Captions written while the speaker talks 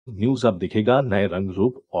News अब दिखेगा नए रंग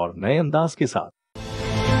रूप और नए अंदाज के साथ।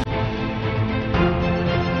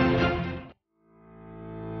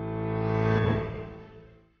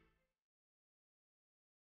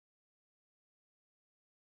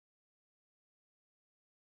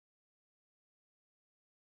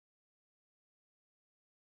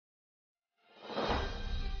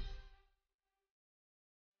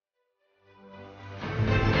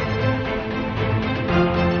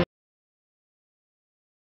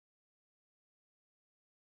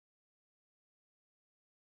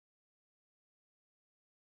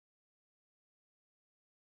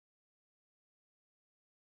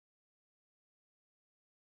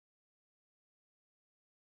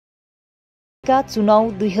 चुनाव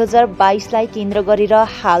 2022 लाई केन्द्र गरेर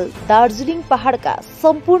हाल दार्जिलिङ पहाडका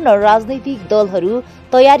सम्पूर्ण राजनैतिक दलहरू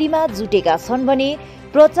तयारीमा जुटेका छन् भने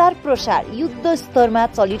प्रचार प्रसार युद्ध स्तरमा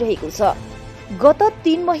चलिरहेको छ। गत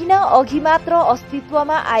 3 महिना अघि मात्र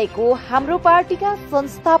अस्तित्वमा आएको हाम्रो पार्टीका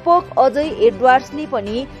संस्थापक अजय एडवर्ड्सले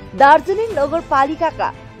पनि दार्जिलिङ नगरपालिकाका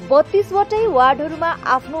 32 वटै वार्डहरूमा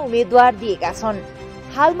आफ्नो उम्मेद्वार दिएका छन्।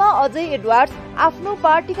 हालमा अजय एडवर्ड्स आफ्नो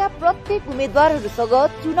पार्टीका प्रत्येक उम्मेद्वारहरूसँग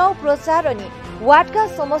चुनाव प्रचार अनि वार्डका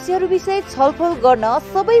समस्याहरू विषय छलफल गर्न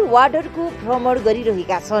सबै वार्डहरूको भ्रमण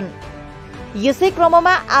गरिरहेका छन्। यसै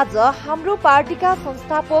क्रममा आज हाम्रो पार्टीका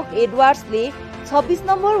संस्थापक एडवर्ड्सले 26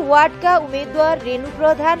 नम्बर वार्डका उम्मेद्वार रेणु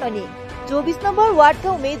प्रधान अनि 24 नम्बर वार्डका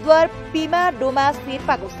उम्मेद्वार पेमा डोमा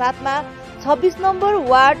शेर्पाको साथमा 26 नम्बर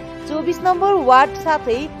वार्ड, 24 नम्बर वार्ड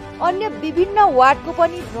साथै अन्य विभिन्न वार्डको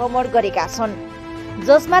पनि भ्रमण गरेका छन्,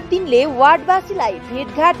 जसमा तिनले वार्डवासीलाई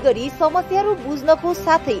भेटघाट गरी समस्याहरू बुझ्नको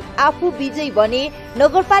साथै आफू विजयी बने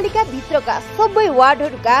नगरपालिका भित्रका सबै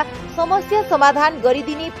वार्डहरूका समस्या समाधान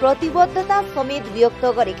गरिदिने प्रतिबद्धता समेत व्यक्त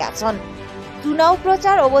गरेका छन्। चुनाव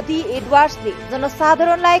प्रचार अवधि एडवर्ड्सले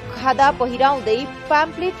जनसाधारणलाई खादा पहिराउँदै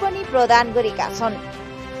पाम्पलेट पनि प्रदान गरेका छन्।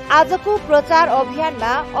 आजको प्रचार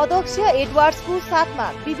अभियानमा अध्यक्ष एडवर्ड्सको साथमा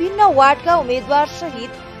विभिन्न वार्डका उम्मेद्वार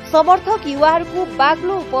सहित समर्थक युवाहरूको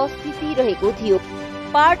बाक्लो उपस्थिति रहेको थियो।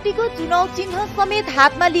 पार्टीको चुनाव चिन्ह समेत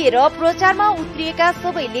हातमा लिएर प्रचारमा उत्रिएका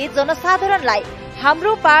सबैले जनसाधारणलाई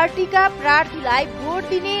हाम्रो पार्टीका प्रार्थीलाई भोट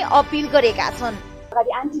दिने अपील गरेका छन्।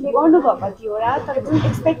 अगाडि आन्टीले गर्नुभएको थियो र तर जुन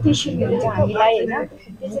एक्सपेक्टेसन हुन्छ हामीलाई हैन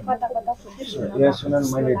त्यो चाहिँ कता कता फोकस हुन्छ। यहाँ सुनन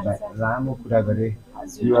मैले लामो कुरा गरे,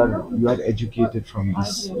 you are educated from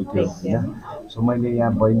this हैन। सो मैले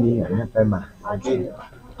यहाँ बहिनी हैन पेमा okay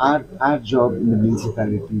are job in the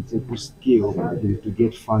municipality चाहिँ के हो भन्दाखेरि टु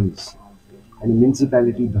गेट फन्ड्स। अनि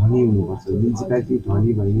म्युनिसिपालिटी धनी हुनुपर्छ, म्युनिसिपालिटी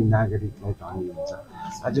धनी भए नागरिकलाई धनी हुन्छ।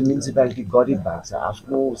 आज म्युनिसिपालिटी गरिब भएको छ,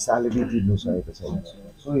 आफ्नो स्यालेरी तिर्नु सकेको छैन,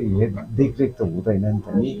 सो देखरेख त हुँदैन नि त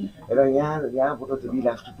नि। र यहाँबाट त we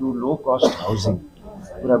have to do low cost housing,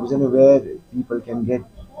 कुरा बुझ्नु, where people can get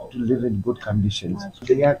to live in good conditions.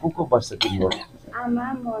 यहाँ को बस्छ तिम्रो?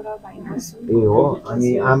 आमा म र भाइ बस्छु। ए हो,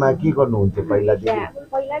 अनि आमा के गर्नुहुन्थ्यो पहिलादेखि?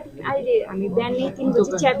 पहिलादेखि अहिले हामी बिहानै 3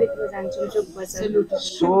 बजे चिया बेच्न जान्छौँ चोक बजार।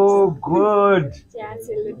 So good.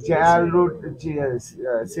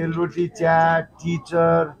 सेलरोटी, चिया,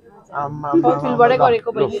 टिचर,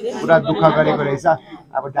 पुरा दुःख गरेको रहेछ।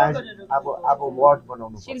 अब वार्ड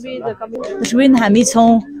बनाउनु पर्छ। हामी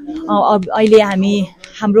छौँ अहिले हामी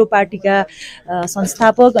हाम्रो पार्टीका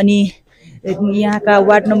संस्थापक अनि यहाँका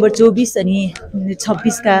वार्ड नम्बर 24 अनि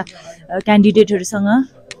 26 का क्यान्डिडेटहरूसँग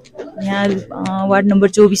यहाँ वार्ड नम्बर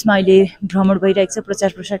 24 मा अहिले भ्रमण भइरहेको छ, प्रचार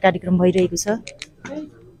प्रसार कार्यक्रम भइरहेको छ।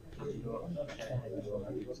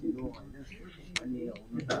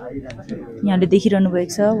 यहाँले देखिरहनु भएको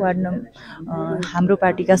छ वार्ड हाम्रो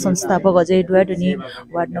पार्टीका संस्थापक अजय एडवर्ड अनि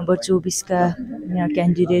वार्ड नम्बर 24 का यहाँ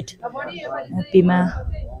क्यान्डिडेट पेमा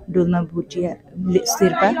डोमा भुटिया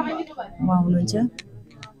शेर्पा उहाँ हुनुहुन्छ।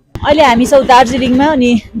 अहिले हामी छौँ दार्जिलिङमा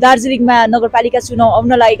अनि दार्जिलिङमा नगरपालिका चुनाव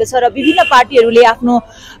आउन लागेको छ र विभिन्न पार्टीहरूले आफ्नो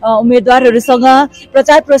उम्मेद्वारहरूसँग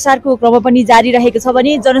प्रचार प्रसारको क्रम पनि जारी रहेको छ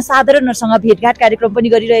भने जनसाधारणहरूसँग भेटघाट कार्यक्रम पनि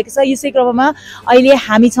गरिरहेको छ। यसै क्रममा अहिले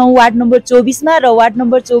हामी छौँ वार्ड नम्बर 24 मा र वार्ड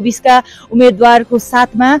नम्बर 24 का उम्मेद्वारको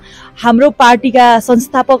साथमा हाम्रो पार्टीका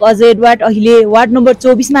संस्थापक अजय एडवर्ड अहिले वार्ड नम्बर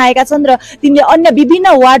 24 मा आएका छन् र तिनले अन्य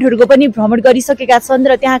विभिन्न वार्डहरूको पनि भ्रमण गरिसकेका छन्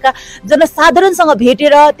र त्यहाँका जनसाधारणसँग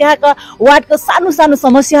भेटेर त्यहाँका वार्डको सानो सानो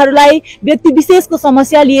समस्याहरू व्यक्ति विशेषको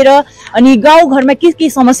समस्या लिएर अनि गाउँघरमा के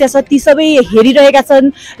समस्या छ ती सबै हेरिरहेका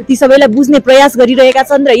छन्, ती सबैलाई बुझ्ने प्रयास गरिरहेका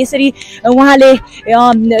छन् र यसरी उहाँले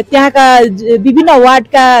त्यहाँका विभिन्न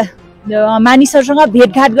वार्डका मानिसहरूसँग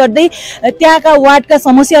भेटघाट गर्दै त्यहाँका वार्डका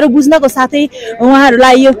समस्याहरू बुझ्नको साथै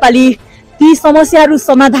उहाँहरूलाई योपालि ती समस्याहरू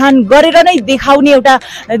समाधान गरेर नै देखाउने एउटा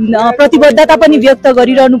प्रतिबद्धता पनि व्यक्त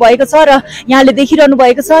गरिरहनु भएको छ र यहाँले देखिरहनु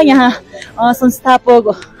भएको छ। यहाँ संस्थापक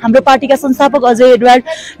हाम्रो पार्टीका संस्थापक अजय एडवर्ड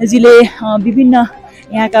जीले विभिन्न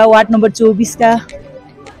यहाँका वार्ड नम्बर 24 का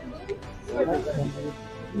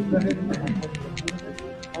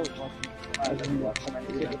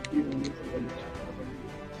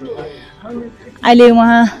अहिले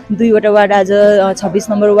उहाँ 2वटा वार्ड आज 26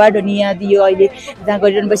 नम्बर वार्ड अनि यहाँ यो अहिले जहाँ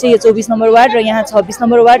गरिरहनु भएको छ यो 24 नम्बर वार्ड र यहाँ 26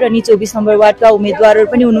 नम्बर वार्ड अनि 24 नम्बर वार्डका उम्मेदवारहरू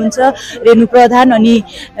पनि हुनुहुन्छ रेणु प्रधान अनि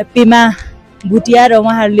पेमा भुटिया र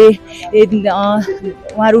उहाँहरूले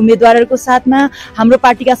उम्मेदवारहरूको साथमा हाम्रो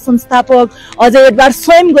पार्टीका संस्थापक अजय एडवार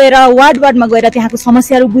स्वयं गएर वार्डमा गएर त्यहाँको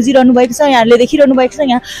समस्याहरू बुझिरहनु भएको छ। यहाँहरूले देखिरहनु भएको छ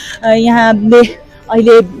यहाँले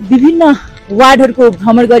अहिले विभिन्न वार्डहरूको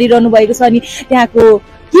भ्रमण गरिरहनु भएको छ अनि त्यहाँको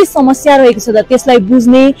के समस्या रहेको छ त त्यसलाई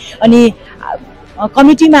बुझ्ने अनि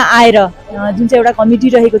कमिटीमा आएर जुन चाहिँ एउटा कमिटी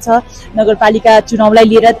रहेको छ नगरपालिका चुनावलाई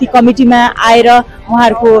लिएर ती कमिटीमा आएर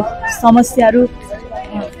उहाँहरूको समस्याहरू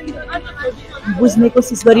बुझ्ने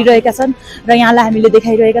कोसिस गरिरहेका छन् र यहाँलाई हामीले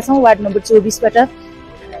देखाइरहेका छौँ वार्ड नम्बर 24बाट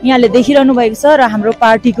यहाँले देखिरहनु भएको छ र हाम्रो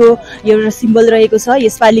पार्टीको एउटा सिम्बल रहेको छ।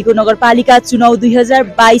 यसपालिको नगरपालिका चुनाव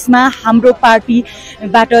 2022मा हाम्रो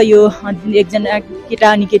पार्टीबाट यो एकजना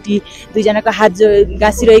केटा अनि केटी दुईजनाको हात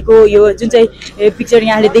गाँसिरहेको यो जुन चाहिँ पिक्चर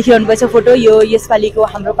यहाँले देखिरहनु भएको छ फोटो यो यसपालिको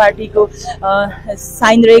हाम्रो पार्टीको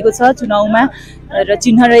साइन रहेको छ चुनावमा र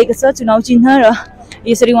चिन्ह रहेको छ चुनाव चिन्ह र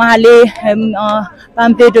यसरी उहाँले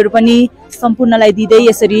पाम्पलेटहरू पनि सम्पूर्णलाई दिँदै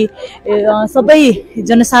यसरी सबै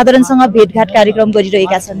जनसाधारणसँग भेटघाट कार्यक्रम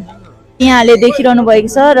गरिरहेका छन्। यहाँले देखिरहनु भएको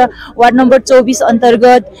छ र वार्ड नम्बर 24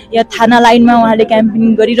 अन्तर्गत यहाँ थाना लाइनमा उहाँले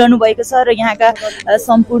क्याम्पिङ गरिरहनु भएको छ र यहाँका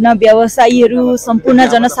सम्पूर्ण व्यवसायीहरू सम्पूर्ण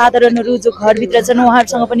जनसाधारणहरू जो घरभित्र छन्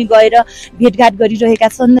उहाँहरूसँग पनि गएर भेटघाट गरिरहेका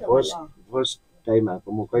छन्। फर्स्ट टाइम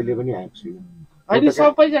आएको म कहिले पनि आएको छैन। हैन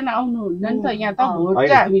सबैजना आउनुहुन्न नि त यहाँ त भोट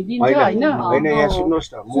चाहिँ हामी दिन्छ हैन हैन यहाँ सुन्नुहोस्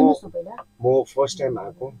न म फर्स्ट टाइम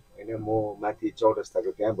आएको हैन म माथि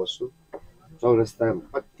चौरस्ताको त्यहाँ बस्छु चौरस्ता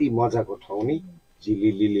कति मजाको ठाउँ नि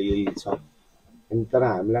झिलिलिलिली छ अनि तर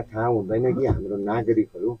हामीलाई थाहा हुँदैन कि हाम्रो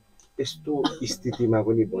नागरिकहरू यस्तो स्थितिमा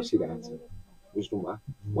पनि बसिरहेछ बुझ्नुभयो।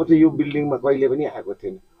 म त यो बिल्डिङमा कहिले पनि आएको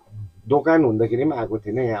थिएन दोकान हुँदाखेरि पनि आएको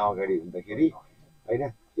थिएन यहाँ अगाडि हुँदाखेरि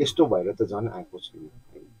हैन यस्तो भएर त झन् आएको छु।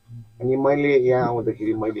 अनि मैले यहाँ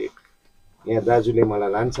आउँदाखेरि मैले यहाँ दाजुले मलाई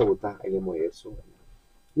लान्छ उता अहिले म हेर्छु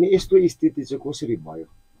अनि यस्तो स्थिति चाहिँ कसरी भयो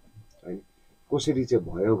हैन कसरी चाहिँ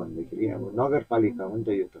भयो भन्दाखेरि अब नगरपालिका हो नि त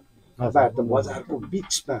यो त तपाईहरु त बजारको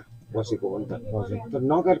बीचमा बसेको हो नि त तर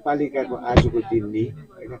नगरपालिकाको आजको दिन नि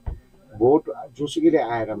हैन भोट जोसुकैले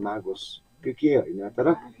आएर मागोस् त्यो के हैन तर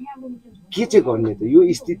के चाहिँ गर्ने त यो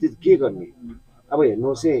स्थिति के गर्ने। अब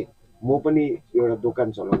हेर्नुहोस् है म पनि एउटा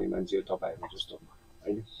दोकान चलाउने मान्छे हो तपाईहरु जस्तो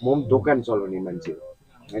हैन म पनि दोकान चलाउने मान्छे हो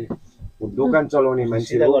हैन म दोकान चलाउने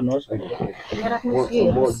मान्छे हो म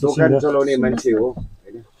दोकान चलाउने मान्छे हो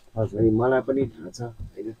हैन अनि मलाई पनि थाहा छ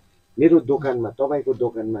हैन मेरो दोकानमा तपाईको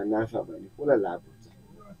दोकानमा नाफा भयो भने कसलाई लाभ हुन्छ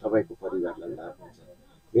तपाईको परिवारलाई लाभ हुन्छ।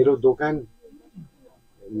 मेरो दोकान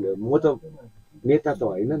म त नेता त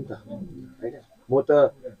होइन नि त हैन म त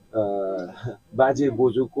बाजे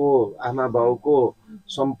बोजूको आमा बाउको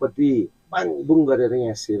सम्पत्ति बाङबुङ गरेर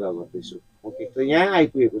यहाँ सेवा गर्दैछु ओके त यहाँ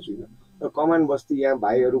आइपुगेको छुइनँ र कमान बस्ती यहाँ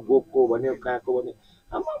भाइहरू गोपको भन्यो कहाँको भन्यो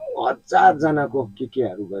 1000 जनाको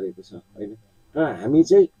केहरू गरेको छ हैन र हामी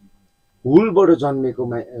चाहिँ हुलबाट जन्मेको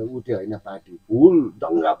उठ्यो हैन पार्टी हुल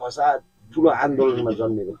दंगा फसाद ठुलो आन्दोलनमा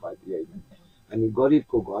जन्मेको पार्टी हैन अनि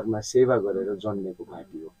गरिबको घरमा सेवा गरेर जन्मेको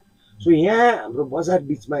पार्टी हो। सो यहाँ हाम्रो बजार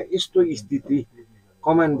बीचमा यस्तो स्थिति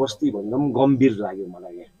कमान बस्ती भन्दा पनि गम्भीर लाग्यो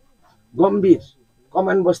मलाई। यहाँ गम्भीर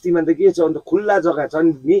कमान बस्तीमा त के छ भने खुल्ला जग्गा छ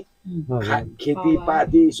नि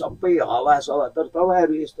खेतीपाती सबै हावा सवा तर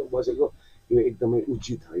तपाईहरु यस्तो बसेको यो एकदमै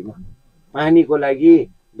उचित होइन। पानीको लागि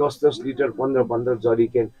 10-10 लिटर 15-15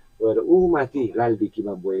 जरिकेन गएर ऊ माथि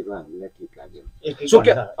लालडिकीमा बोएको हामीलाई ठिक लाग्यो। सो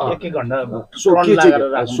के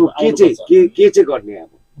चाहिँ गर्ने अब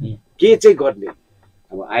के चाहिँ गर्ने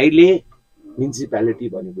अब अहिले म्युनिसिपालिटी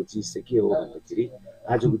भनेको चिज चाहिँ के हो भन्दाखेरि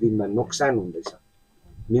आजको दिनमा नोक्सान हुँदैछ।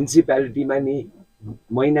 म्युनिसिपालिटीमा नि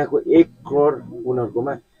महिनाको 1 करोड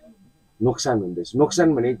उनीहरुकोमा नोक्सान हुँदैछ।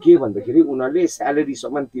 नोक्सान भनेको के भन्दाखेरि उनीहरुले स्यालेरी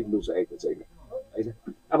समान तिर्नु सकेको छैन हैन।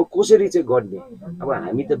 अब कसरी चाहिँ गर्ने अब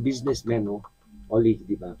हामी त बिजनेसम्यान हो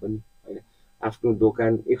अलिकति भए पनि हैन आफ्नो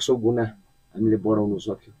दोकान 100 गुना हामीले बढाउन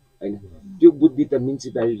सक्यौं हैन त्यो बुद्धि त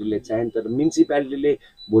म्युनिसिपालिटीले चाहिन्छ। तर म्युनिसिपालिटीले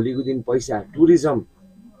भोलिको दिन पैसा टुरिज्म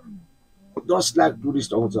 10 लाख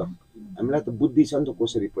टुरिस्ट आउँछ हामीलाई त बुद्धि छ नि त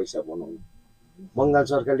कसरी पैसा बनाउनु। बंगाल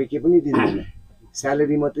सरकारले के पनि दिँदैन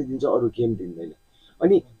स्यालेरी मात्रै दिन्छ अरु के पनि दिँदैन।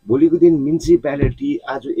 अनि भोलिको दिन म्युनिसिपालिटी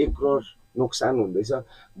आज 1 करोड नोक्सान हुँदैछ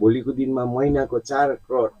भोलिको दिनमा महिनाको 4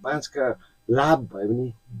 करोड 5 करोड लाभ भयो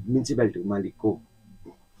भने म्युनिसिपालिटीको मालिक को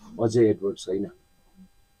अजय एडवर्ड छैन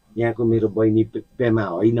यहाँको मेरो बहिनी पेमा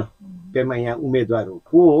होइन पेमा यहाँ उम्मेदवार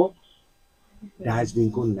हो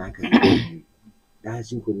दार्जिलिङको नागरिक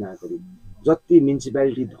जति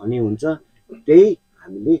म्युनिसिपालिटी धनी हुन्छ त्यही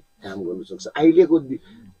हामीले काम गर्न सक्छ।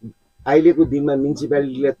 अहिलेको दिनमा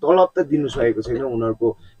म्युनिसिपालिटीले तलब त दिनु सकेको छैन उनीहरूको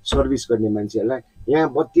सर्भिस गर्ने मान्छेहरूलाई। यहाँ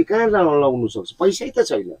बत्ती कहाँ लगाउनु सक्छ, पैसै त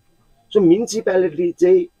छैन। सो म्युनिसिपालिटी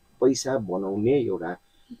चाहिँ पैसा बनाउने एउटा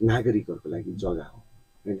नागरिकहरूको लागि जग्गा हो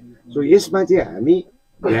हैन। सो यसमा चाहिँ हामी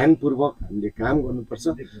ध्यानपूर्वक हामीले काम गर्नुपर्छ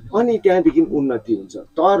अनि त्यहाँदेखि उन्नति हुन्छ।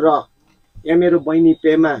 तर यहाँ मेरो बहिनी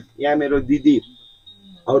पेमा, यहाँ मेरो दिदी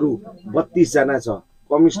अरू 32 जना छ,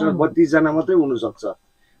 कमिसनर 32 जना मात्रै हुनसक्छ।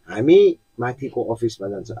 हामी माथिको अफिसमा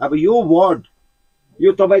जान्छ। अब यो वार्ड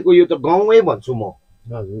यो तपाईँको यो त गाउँै भन्छु म,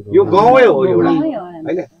 यो गाउँै हो एउटा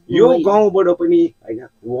हैन। यो गाउँबाट पनि हैन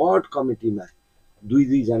वार्ड कमिटीमा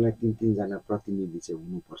 2-2 जना 3-3 जना प्रतिनिधि चाहिँ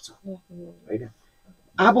हुनुपर्छ हैन।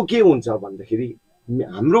 अब के हुन्छ भन्दाखेरि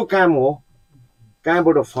हाम्रो काम हो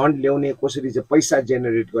कहाँबाट फन्ड ल्याउने, कसरी चाहिँ पैसा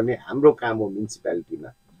जेनेरेट गर्ने, हाम्रो काम हो म्युनिसिपालिटीमा।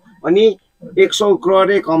 अनि 100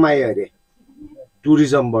 करोडै कमाए अरे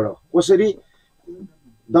टुरिज्मबाट, कसरी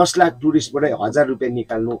 10 लाख टुरिस्टबाट 1000 रुपियाँ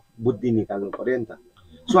निकाल्नु, बुद्धि निकाल्नु पर्यो नि त।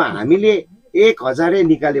 सो हामीले 1000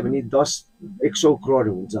 निकाल्यो भने 100 करोड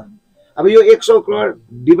हुन्छ। अब यो 100 करोड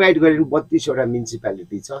डिभाइड गरेर 32 वटा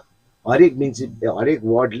म्युनिसिपालिटी छ, हरेक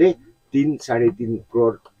वार्डले 3-3.5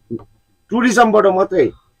 करोड टुरिज्मबाट मात्रै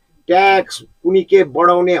ट्याक्स कुनै के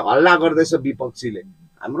बढाउने हल्ला गर्दैछ विपक्षीले।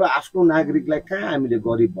 हाम्रो आफ्नो नागरिकलाई कहाँ हामीले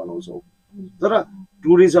गरिब बनाउँछौँ। तर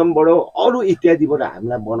टुरिज्मबाट अरू इत्यादिबाट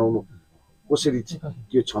हामीलाई बनाउनु कसरी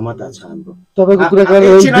त्यो क्षमता छ हाम्रो। तपाईको कुरा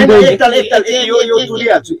गरेर यो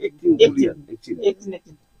तुरिहाल्छु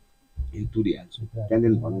तुरिहाल्छु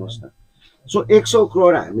त्यहाँदेखि भन्नुहोस् न। सो 100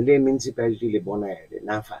 करोड हामीले म्युनिसिपालिटीले बनाए अरे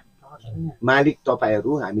नाफा, मालिक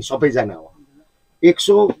तपाईँहरू हामी सबैजना हो।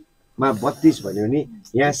 100 मा 32 भन्यो भने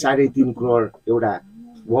यहाँ 3.5 करोड, एउटा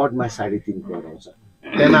वार्डमा 3.5 करोड आउँछ।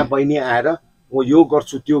 त्यहाँ बहिनी आएर म यो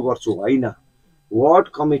गर्छु त्यो गर्छु होइन, वार्ड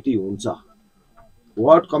कमिटी हुन्छ।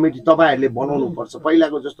 वार्ड कमिटी तपाईँहरूले बनाउनु पर्छ,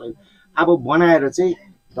 पहिलाको जस्तो होइन। अब बनाएर चाहिँ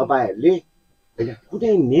तपाईँहरूले हैन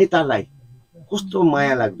कुनै नेतालाई, कस्तो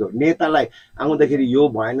माया लाग्दो नेतालाई आउँदाखेरि यो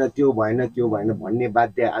भएन त्यो भएन त्यो भएन भन्ने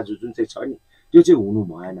बाध्य आज जुन चाहिँ छ नि त्यो चाहिँ हुनु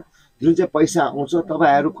भएन। जुन चाहिँ पैसा आउँछ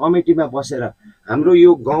तपाईँहरू कमिटीमा बसेर हाम्रो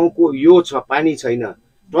यो गाउँको यो छ, पानी छैन,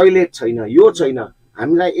 टोइलेट छैन, यो छैन,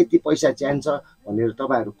 हामीलाई यति पैसा चाहिन्छ भनेर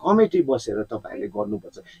तपाईँहरू कमिटी बसेर तपाईँहरूले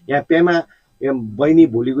गर्नुपर्छ। यहाँ पेमा बहिनी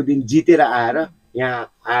भोलिको दिन जितेर आएर यहाँ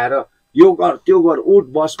आएर यो गर त्यो गर उठ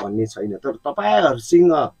बस भन्ने छैन। तर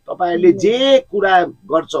तपाईँहरूसँग तपाईँहरूले जे कुरा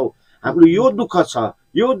गर्छौ हाम्रो यो दुःख छ,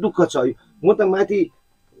 यो दुःख छ। म त माथि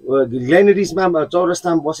ग्लेनेरिसमा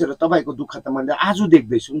चौरस्तामा बसेर तपाईँको दुःख त मैले आज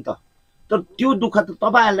देख्दैछु नि त। तर त्यो दुःख त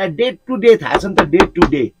तपाईँहरूलाई डे टु डे थाहा छ नि त, डे टु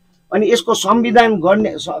डे। अनि यसको संविधान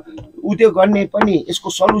गर्ने उत्यो गर्ने पनि, यसको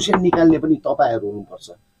सल्युसन निकाल्ने पनि तपाईँहरू हुनुपर्छ,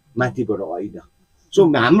 माथिबाट होइन। सो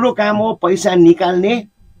हाम्रो काम हो पैसा निकाल्ने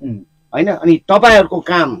होइन। अनि तपाईँहरूको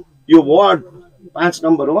काम यो वार्ड 5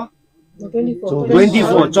 नम्बर हो,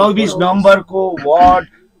 24 नम्बरको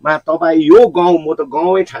वार्डमा तपाईँ यो गाउँ, म त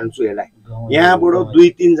गाउँै ठान्छु यसलाई, यहाँबाट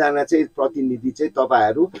 2-3 जना चाहिँ प्रतिनिधि चाहिँ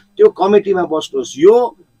तपाईँहरू त्यो कमिटीमा बस्नुहोस्।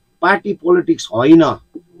 यो पार्टी पोलिटिक्स होइन,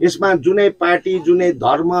 यसमा जुनै पार्टी, जुनै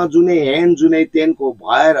धर्म, जुनै हेन, जुनै तेनको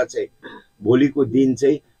भएर चाहिँ भोलिको दिन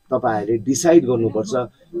चाहिँ तपाईँहरूले डिसाइड गर्नुपर्छ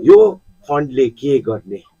यो फन्डले के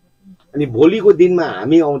गर्ने। अनि भोलिको दिनमा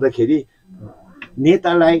हामी आउँदाखेरि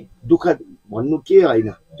नेतालाई दुःख भन्नु के होइन,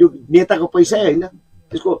 त्यो नेताको पैसै होइन,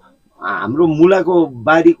 त्यसको हाम्रो मुलाको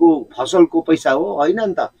बारीको फसलको पैसा हो होइन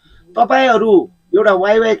नि त। तपाईँहरू एउटा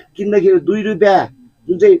वाइवाई किन्दाखेरि 2 रुपियाँ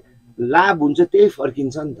जुन चाहिँ लाभ हुन्छ त्यही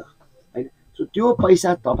फर्किन्छ नि त हैन। सो त्यो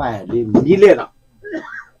पैसा तपाईँहरूले मिलेर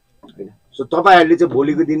हैन, सो तपाईँहरूले चाहिँ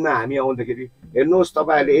भोलिको दिनमा हामी आउँदाखेरि हेर्नुहोस्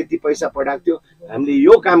तपाईँहरूले यति पैसा पठाएको थियो, हामीले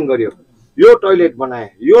यो काम गर्यो, यो टोइलेट बनाए,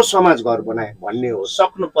 यो समाज घर बनाए भन्ने हो,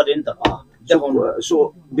 सक्नु पर्यो नि त। सो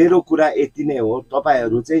मेरो कुरा यति नै हो,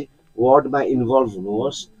 तपाईँहरू चाहिँ वार्डमा इन्भल्भ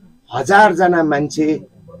हुनुहोस्। 1000 जना मान्छे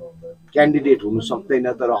क्यान्डिडेट हुनु सक्दैन,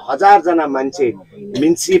 तर 1000 जना मान्छे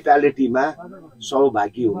म्युनिसिपालिटीमा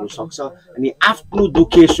सहभागी हुन सक्छ। अनि आफ्नो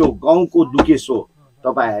दुखेसो, गाउँको दुखेसो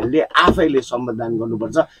तपाईँहरूले आफैले समाधान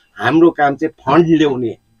गर्नुपर्छ। हाम्रो काम चाहिँ फन्ड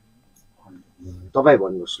ल्याउने। तपाईँ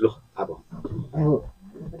भन्नुहोस् ल। अब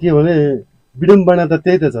के भने विडम्बना त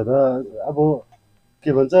त्यही त छ त। अब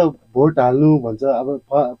के भन्छ भोट हाल्नु भन्छ, अब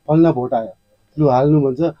फल्ना भोट आयो लु हाल्नु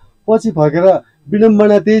भन्छ, पछि फर्केर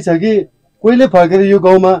विडम्बना त्यही छ कि कोहीले फर्केर यो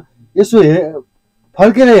गाउँमा यसो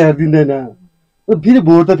फर्केर हेरिदिँदैन, फेरि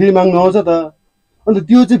भोट त फेरि माग्नु आउँछ त। अन्त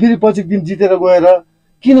त्यो चाहिँ फेरि पछि दिन जितेर गएर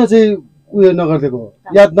किन चाहिँ उयो नगरिदिएको,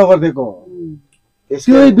 याद नगरिदिएको,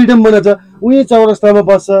 त्यही विडम्बना छ। उही चौरस्तामा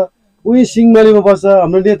बस्छ, उही सिंहमारीमा बस्छ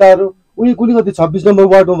हाम्रो नेताहरू, उही कुनै कति 26 नम्बर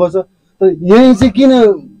वार्डमा बस्छ, तर यहीँ चाहिँ किन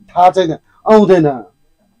थाहा छैन, आउँदैन।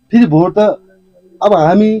 फेरि भोट त अब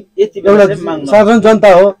हामी एउटा साधारण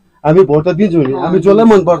जनता हो, हामी भोट त दिन्छौँ नि, हामी जसलाई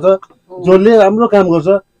मनपर्छ जसले राम्रो काम गर्छ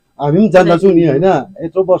हामी पनि जान्दछौँ नि होइन।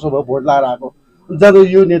 यत्रो वर्ष भयो भोट लाएर आएको, जाँदा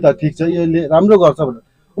यो नेता ठिक छ यसले राम्रो गर्छ भनेर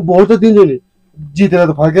भोट त दिन्छौँ नि, जितेर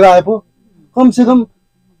त फर्केर आए पो कमसेकम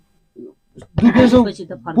दुखेसो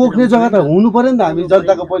पोख्ने जग्गा त हुनु पर्यो नि त हामी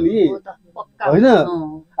जनताको पनि होइन।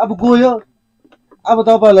 अब गयो अब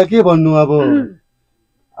तपाईँहरूलाई के भन्नु,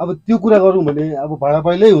 अब त्यो कुरा गरौँ भने अब भाडा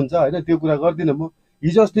पहिल्यै हुन्छ होइन, त्यो कुरा गर्दिनँ म।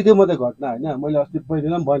 हिजो अस्तिकै मात्रै घटना होइन, मैले अस्ति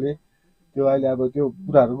पहिलेलाई पनि भने त्यो अहिले अब त्यो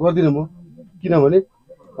कुराहरू गर्दिनँ म, किनभने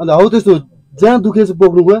अन्त हौ त्यस्तो जहाँ दुखेछ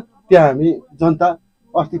पोख्नु गयो त्यहाँ हामी जनता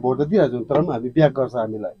अस्ति भोट त दिइरहेको छौँ, तर पनि हामी ब्याक गर्छ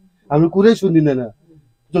हामीलाई, हाम्रो कुरै सुनिँदैन।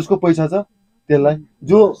 जसको पैसा छ त्यसलाई,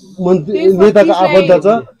 जो मन्त्री नेताको आबद्ध छ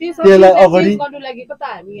त्यसलाई अगाडि,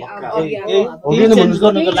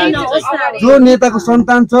 जो नेताको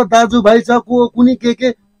सन्तान छ दाजुभाइ छ को कुनै के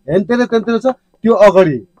हेनतेर तेनतेर छ त्यो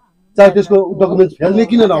अगाडि, चाहे त्यसको डकुमेन्ट्स फेल्ने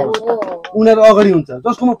किन नहोस् उनीहरू अगाडि हुन्छ,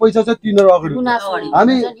 जसकोमा पैसा छ तिनीहरू अगाडि हुन्छ।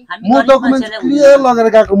 हामी म डकुमेन्ट्स क्लियर लगेर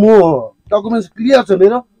गएको म हो, डकुमेन्ट्स क्लियर छ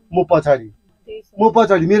मेरो, म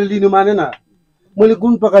पछाडि मेरो लिनु मानेन। मैले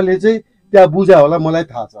कुन प्रकारले चाहिँ त्यहाँ बुझाए होला मलाई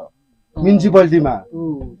थाहा छ, म्युनिसिपालिटीमा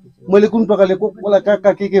मैले कुन प्रकारले कसलाई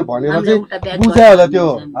कहाँ के भनेर चाहिँ बुझाए होला। त्यो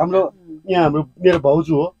हाम्रो यहाँ हाम्रो मेरो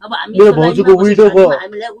भाउजू हो, मेरो भाउजूको विडोको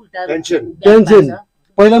पेन्सन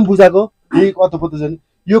पहिला पनि बुझाएको, यही कतोपत्तो छैन।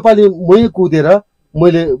 योपालि मै कुदेर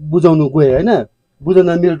मैले बुझाउनु गएँ होइन,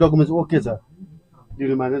 बुझाउँदा मेरो डकुमेन्ट्स ओके छ,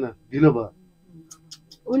 ढिलो मानेन, ढिलो भयो,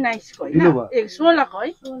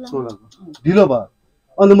 ढिलो भयो।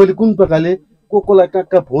 अन्त मैले कुन प्रकारले कसलाई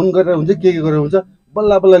कहाँ फोन गरेर हुन्छ के गरेर हुन्छ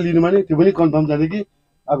बल्ल बल्ल लिनु माने, त्यो पनि कन्फर्म जाने कि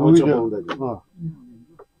अब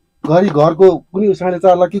घरि घरको कुनै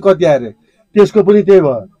 4.5 लाख कि कति आयो अरे त्यसको पनि त्यही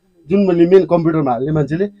भयो। जुन मैले मेन कम्प्युटरमा हाल्ने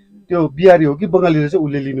मान्छेले त्यो बिहारी हो कि बङ्गाली रहेछ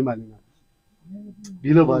उसले लिनु मानेन,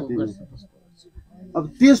 ढिलो भयो त्यो। अब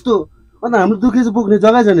त्यस्तो अन्त हाम्रो दुखेछ बोक्ने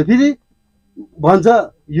जग्गा छैन, फेरि भन्छ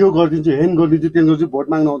यो गरिदिन्छु हेन गरिदिन्छु तेन गर्छु, भोट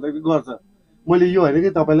माग्न आउँदाखेरि गर्छ। मैले यो होइन कि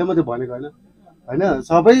तपाईँलाई मात्रै भनेको होइन,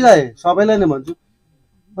 सबैलाई नै भन्छु।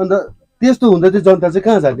 अन्त त्यस्तो हुँदा चाहिँ जनता चाहिँ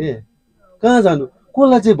कहाँ जाने, कहाँ जानु,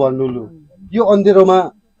 कसलाई चाहिँ भन्नु। लु यो अँधेरोमा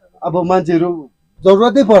अब मान्छेहरू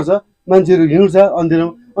जरुरतै पर्छ, मान्छेहरू हिँड्छ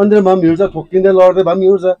अँधेरोमा पनि हिँड्छ, ठोक्किँदै लड्दै भए पनि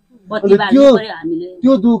हिँड्छ। अन्त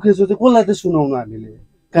त्यो दुखेसो चाहिँ कसलाई चाहिँ सुनाउनु हामीले,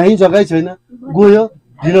 कहीँ जग्गै छैन। गयो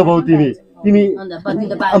ढिलो भाउ, तिमी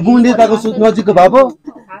मु नेताको नजिकको भएको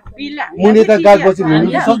मु नेता गाड बसेर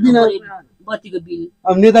हिँड्नु सक्दिन।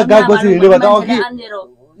 अब नेता गाड बसेर हिँड्यो भने त अघि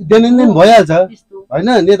देन भइहाल्छ होइन,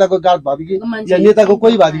 नेताको गाड भएदेखि या नेताको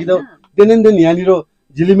कोही भएदेखि त देन यहाँनिर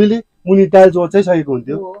झिलिमिली मुनि टाइल्स ओछाइसकेको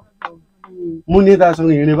हुन्थ्यो। मु नेतासँग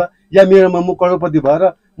हिँड्यो भए या मेरोमा म करोडपति भएर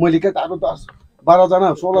मैले केटाहरू 10-12 जना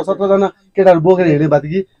 16-17 जना केटाहरू बोकेर हिँड्ने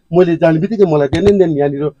भएदेखि मैले जाने बित्तिकै मलाई देन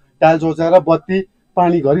यहाँनिर टाइल्स ओछाएर बत्ती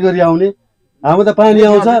पानी घरिघरि आउने। हाम्रो त पानी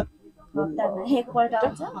आउँछ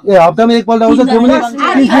हप्तामा एकपल्ट आउँछ, त्यो पनि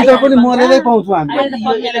 30 लिटर पनि मरेरै पाउँछौँ हामी।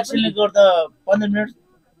 इलेक्सनले गर्दा 15 मिनट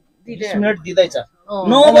 20 मिनट दिँदैछ,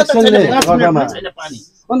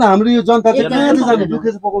 अन्त हाम्रो यो जनता चाहिँ कहाँ चाहिँ जानु,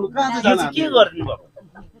 दुखेछ पकाउनु कहाँ चाहिँ जानु, के गर्ने भयो,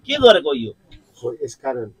 के गरेको यो।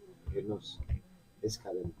 यसकारण हेर्नुहोस्,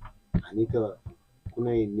 यसकारण हामी त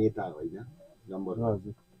कुनै नेता होइन, नम्बर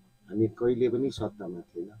 1 हामी कहिले पनि सत्तामा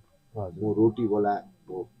थिएन। म रोटीवाला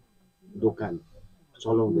हो, दोकान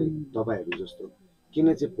चलाउँदै तपाईँहरू जस्तो किन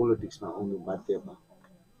चाहिँ पोलिटिक्समा आउनु बाध्य भयो।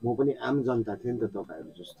 म पनि आम जनता थिएँ नि त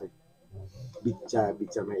तपाईँहरू जस्तै,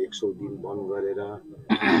 बिचमा 100 दिन बन्द गरेर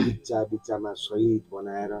बिचमा शहीद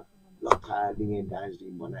बनाएर लथालिङे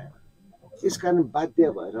दार्जिलिङ बनाएर, त्यसकारण बाध्य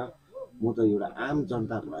भएर म त एउटा आम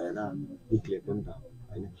जनता भएर निक्लेको नि त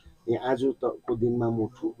होइन। यहाँ आज को दिनमा म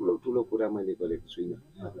ठुलो कुरा मैले गरेको छुइनँ।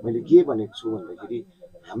 मैले के भनेको छु भन्दाखेरि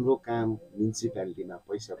हाम्रो काम म्युनिसिपालिटीमा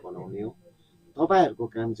पैसा बनाउने हो, तपाईँहरूको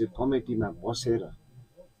काम चाहिँ कमिटीमा बसेर,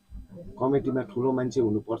 कमिटीमा ठुलो मान्छे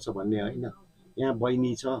हुनुपर्छ भन्ने होइन। यहाँ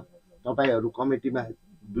बहिनी छ, तपाईँहरू कमिटीमा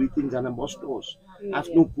 2-3 जना बस्नुहोस्,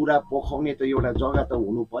 आफ्नो कुरा पोखाउने त एउटा जग्गा त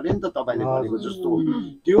हुनु पर्यो नि त। तपाईँले भनेको जस्तो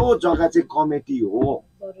त्यो जग्गा चाहिँ कमिटी हो,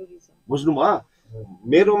 बुझ्नुभयो।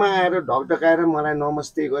 मेरोमा आएर ढकढकाएर मलाई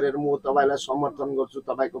नमस्ते गरेर म तपाईँलाई समर्थन गर्छु,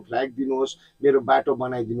 तपाईँको फ्ल्याग दिनुहोस्, मेरो बाटो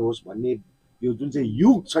बनाइदिनुहोस् भन्ने यो जुन चाहिँ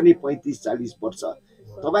युग छ नि 35-40 वर्ष,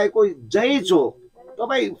 तपाईँको जय जो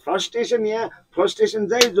तपाईँ फ्रस्ट्रेसन, यहाँ फ्रस्ट्रेसन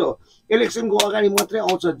जय जो इलेक्सनको अगाडि मात्रै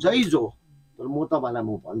आउँछ जय जो। तर म तपाईँलाई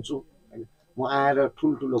म भन्छु होइन, म आएर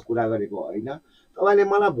ठुल्ठुलो कुरा गरेको होइन। तपाईँले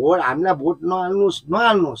मलाई हामीलाई भोट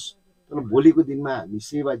नहाल्नुहोस्, तर भोलिको दिनमा हामी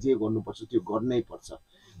सेवा जे गर्नुपर्छ त्यो गर्नै पर्छ।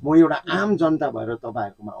 म एउटा आम जनता भएर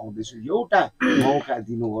तपाईँहरूकोमा आउँदैछु, एउटा मौका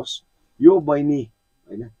दिनुहोस्। यो बहिनी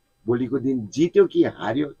होइन भोलिको दिन जित्यो कि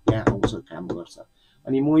हार्यो त्यहाँ आउँछ काम गर्छ।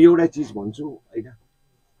 अनि म एउटा चिज भन्छु हैन,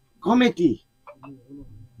 कमिटी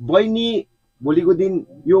बहिनी भोलिको दिन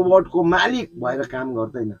यो वार्डको मालिक भएर काम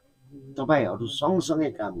गर्दैन, तपाईहरु सँगसँगै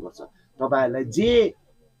काम गर्छ। तपाईहरुलाई जे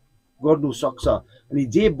गर्नु सक्छ अनि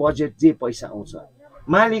जे बजेट जे पैसा आउँछ,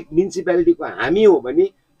 मालिक म्युनिसिपालिटीको हामी हो भने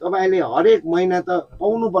तपाईले हरेक महिना त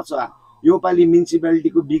पाउनु पर्छ। यो पाली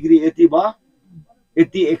म्युनिसिपालिटीको बिक्री यति भयो,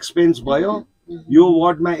 यति एक्सपेन्स भयो, यो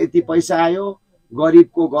वार्डमा यति पैसा आयो,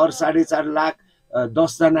 गरिबको घर 4.5 लाख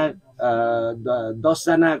 10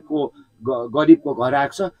 जनाको गरिबको घर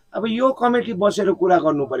आएको छ। अब यो कमिटी बसेर कुरा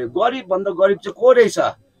गर्नु पर्यो, गरिब भन्दा गरिब चाहिँ को रहेछ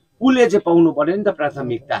उले चाहिँ पाउनु पर्यो नि त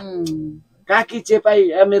प्राथमिकता। काकी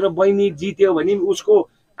चेपाई मेरो बहिनी जित्यो भने उसको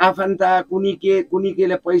आफन्ता कुनी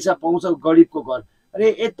केले पैसा पाउँछ गरिबको घर। अरे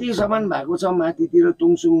यति समान भएको छ माथितिर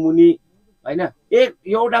तुङसुङ मुनि हैन,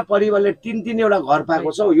 एउटा परिवारले 3 एउटा घर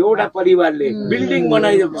पाएको छ। एउटा परिवारले बिल्डिङ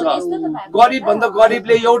बनाइदिएको छ, गरिब भन्दा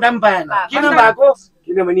गरिबले एउटा पनि पाएन। किन भएको?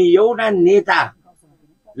 किनभने एउटा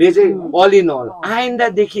नेताले चाहिँ अल इन अल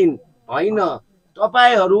आइन्दादेखि हैन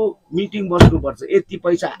तपाईहरु मिटिङ बस्नुपर्छ। यति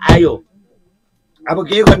पैसा आयो, अब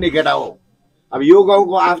के गर्ने केटा हो। अब यो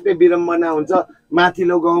गाउँको आफ्नै विडम्बना हुन्छ,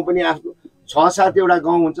 माथिल्लो गाउँ पनि आफ्नो 6-7 एउटा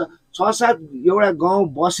गाउँ हुन्छ। 6-7 एउटा गाउँ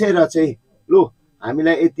बसेर चाहिँ लु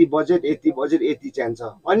हामीलाई यति बजेट यति चाहिन्छ,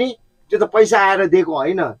 अनि त्यो त पैसा आएर दिएको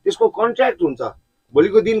हैन, त्यसको कन्ट्र्याक्ट हुन्छ।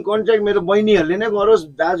 भोलिको दिन कन्ट्र्याक्ट मेरो बहिनीहरुले नै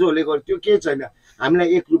गरोस्, दाजुहरुले गरोस्, त्यो के छैन।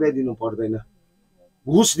 हामीलाई 1 रुपैयाँ दिनु पर्दैन,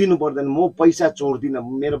 घुस दिनु पर्दैन। म पैसा चोर्दिन,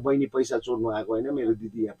 मेरो बहिनी पैसा चोर्नु आएको हैन, मेरो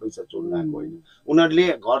दिदी यहाँ पैसा चोर्नु आएको हैन। उनीहरुले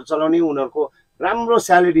घर चलाउने, उनीहरुको राम्रो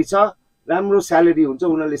स्यालेरी छ, राम्रो स्यालेरी हुन्छ,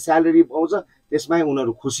 उनीहरुले स्यालेरी पाउँछ, त्यसमै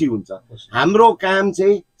उनीहरु खुसी हुन्छ। हाम्रो काम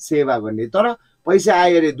चाहिँ सेवा गर्ने। तर पैसा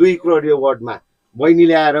आयो रे 2 करोड यो वार्डमा,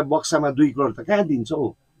 बहिनीले आएर बक्सामा 2 करोड त कहाँ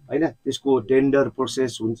दिन्छौ हैन। त्यसको टेन्डर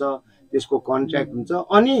प्रोसेस हुन्छ, त्यसको कन्ट्र्याक्ट हुन्छ,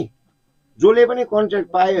 अनि जसले पनि कन्ट्र्याक्ट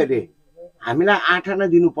पायो अरे हामीलाई 8 आना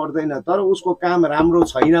दिनु पर्दैन। तर उसको काम राम्रो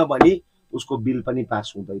छैन भने उसको बिल पनि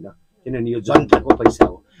पास हुँदैन, किनभने यो जनताको पैसा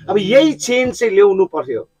हो। अब यही चेन्ज चाहिँ ल्याउनु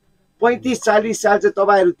पर्यो। 35-40 साल चाहिँ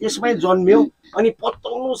तपाईहरु त्यसमै जन्मियो, अनि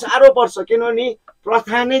पत्ताउनु साह्रो पर्छ, किनभने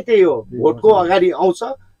प्रथा नै त्यही हो। भोटको अगाडि आउँछ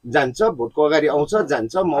जान्छ, भोटको अगाडि आउँछ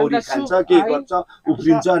जान्छ, मौरी खान्छ, के गर्छ,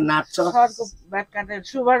 उफ्रिन्छ, नाच्छ।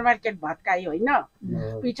 सुपर मार्केट भत्कायो हैन,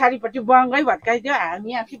 पछाडिपट्टि बङ्गै भत्काइदियो,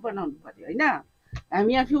 हामी आफै बनाउनु पर्यो हैन,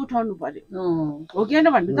 हामी आफै उठाउनु पर्यो हो कि हैन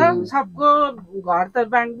भन्नु त। सबको घर त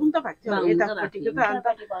बाङबुङ त भएको थियो, यतापट्टिको त अन्त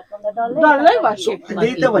डल्लै भत्क्यो।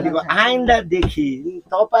 त्यही त भनेको, आइन्दादेखि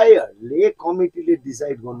तपाईहरुले कमिटीले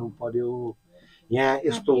डिसाइड गर्नु पर्यो, यहाँ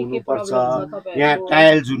यस्तो हुनुपर्छ, यहाँ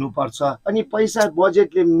टाइल्स हुनुपर्छ, अनि पैसा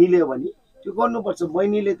बजेटले मिल्यो भने त्यो गर्नुपर्छ।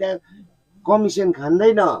 बहिनीले त्यहाँ कमिसन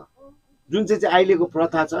खाँदैन, जुन चाहिँ अहिलेको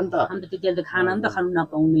प्रथा छ नि त। अन्त त्यतिले त खाना नि त खानु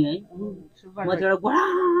नपाउने है, म त एउटा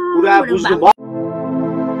कुरा बुझ्नु भयो।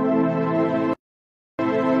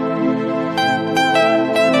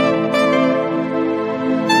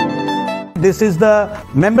 This is the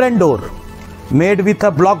membrane door made with a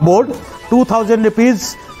block board, 2000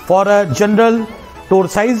 rupees for a general door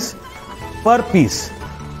size per piece.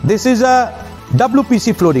 This is a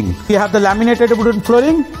WPC flooring. We have the laminated wooden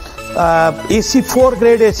flooring, AC4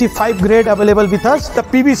 grade, AC5 grade available with us. The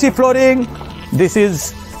PVC flooring, this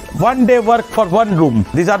is 1 day work for 1 room.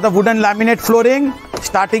 These are the wooden laminate flooring.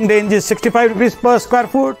 Starting range is 65 rupees per square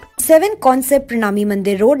foot. 7 Concept Pranami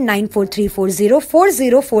Mandir Road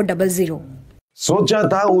 9434040400. सोचा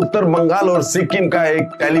था उत्तर बंगाल और सिक्किम का एक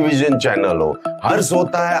television channel हो। हर्ष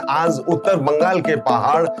होता है आज उत्तर बंगाल के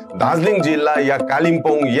पहाड़, दार्जिलिंग जिला या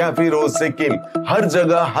कालिम्पोंग या फिर हो सिक्किम, हर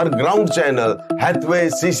जगह हर ग्राउंड चैनल हैथवे,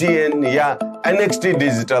 CCN या NXT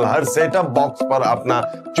डिजिटल हर सेटअप बॉक्स पर अपना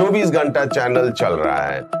 24 घंटा चैनल चल रहा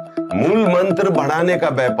है। मूल मंत्र बढ़ाने का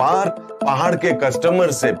व्यापार, पहाड़ के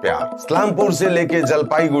कस्टमर से प्यार। इस्लामपुर से लेके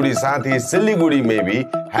जलपाईगुड़ी साथ ही सिलीगुड़ी में भी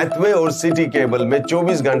हैथवे और सिटी केबल में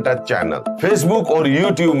 24 घंटा चैनल, फेसबुक और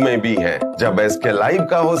यूट्यूब में भी है। जब SK लाइव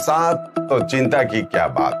का हो साथ तो चिंता की क्या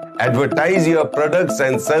बात। Advertise your products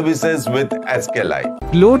and services with SK live.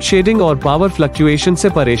 Load shedding और पावर फ्लक्चुएशन से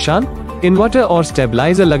परेशान? इन्वर्टर और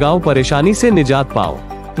स्टेबलाइजर लगाओ, परेशानी से निजात पाओ।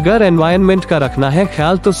 घर एनवायरनमेंट का रखना है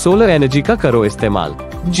ख्याल तो सोलर एनर्जी का करो इस्तेमाल।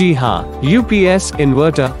 जी हाँ, UPS,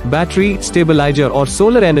 इन्वर्टर, बैटरी, स्टेबलाइजर और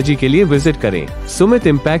सोलर एनर्जी के लिए विजिट करें सुमित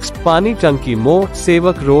इम्पैक्ट, पानी टंकी मोड़,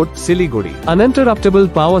 सेवक road, Siliguri. Uninterruptible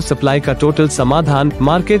power supply का टोटल समाधान,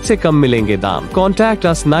 मार्केट से कम मिलेंगे दाम। Contact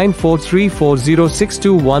us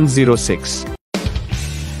 9434062106।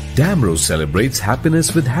 Damro celebrates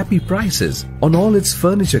happiness with happy prices on all its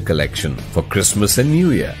furniture collection for Christmas and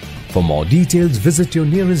New Year. For more details, visit your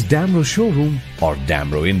nearest Damro showroom or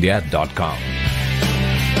damroindia.com.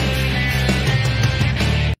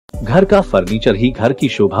 घर का furniture ही घर की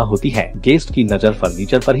शोभा होती है। Guest की नजर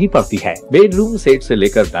furniture पर ही पड़ती है। Bedroom set से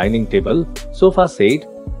लेकर dining table, sofa set,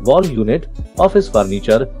 wall unit, office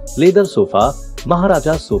furniture, leather sofa,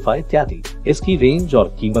 महाराजा sofa इत्यादि। इसकी रेंज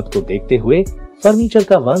और कीमत को देखते हुए फर्नीचर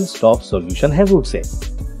का वन स्टॉप सॉल्यूशन है would say.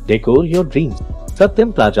 Decor your dreams.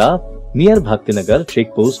 Satyam plaza, near Bhaktinagar check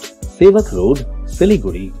post, सेवक रोड,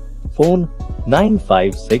 सिलीगुड़ी। फोन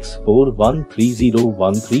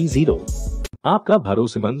 9564130130। आपका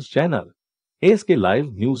भरोसेमंद चैनल एस के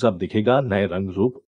लाइव न्यूज अब दिखेगा नए रंग रूप